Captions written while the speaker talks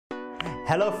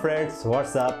Hello friends,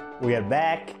 what's up? We are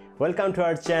back. Welcome to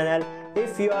our channel.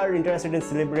 If you are interested in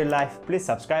celebrity life, please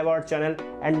subscribe our channel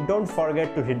and don't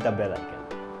forget to hit the bell icon.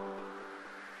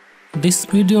 This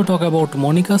video talk about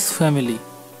Monica's family.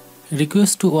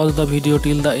 Request to watch the video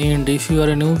till the end. If you are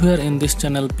a new viewer in this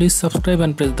channel, please subscribe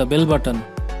and press the bell button.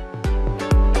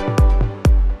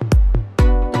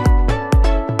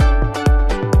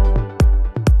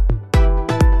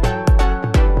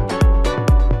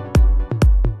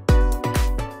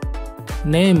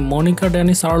 Name Monica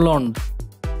Denise Arnold.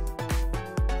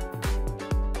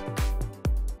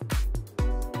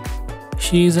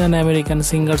 She is an American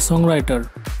singer-songwriter.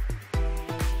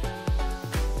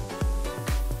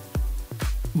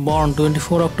 Born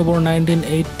 24 October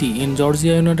 1980 in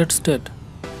Georgia, United States.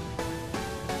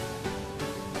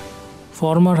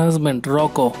 Former husband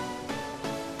Rocko.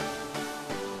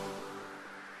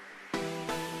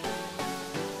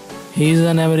 He is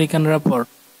an American rapper.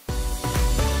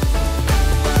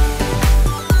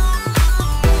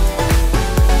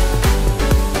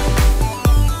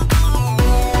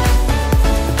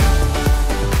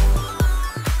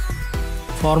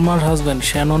 Former husband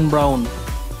Shannon Brown.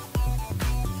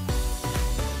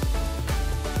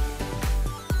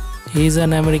 He is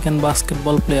an American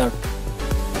basketball player.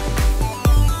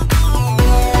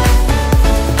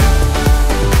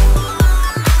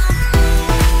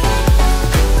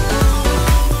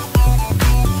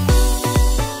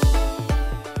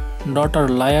 Daughter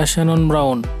Laiyah Shannon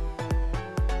Brown.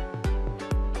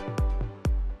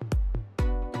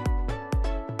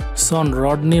 Son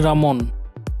Rodney Ramone.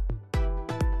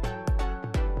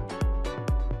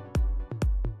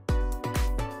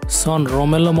 Son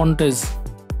Romelo Montez.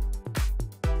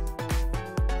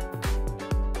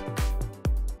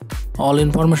 All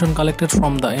information collected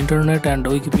from the internet and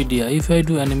Wikipedia. If I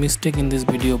do any mistake in this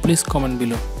video, please comment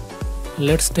below.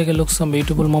 Let's take a look some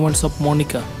beautiful moments of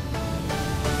Monica.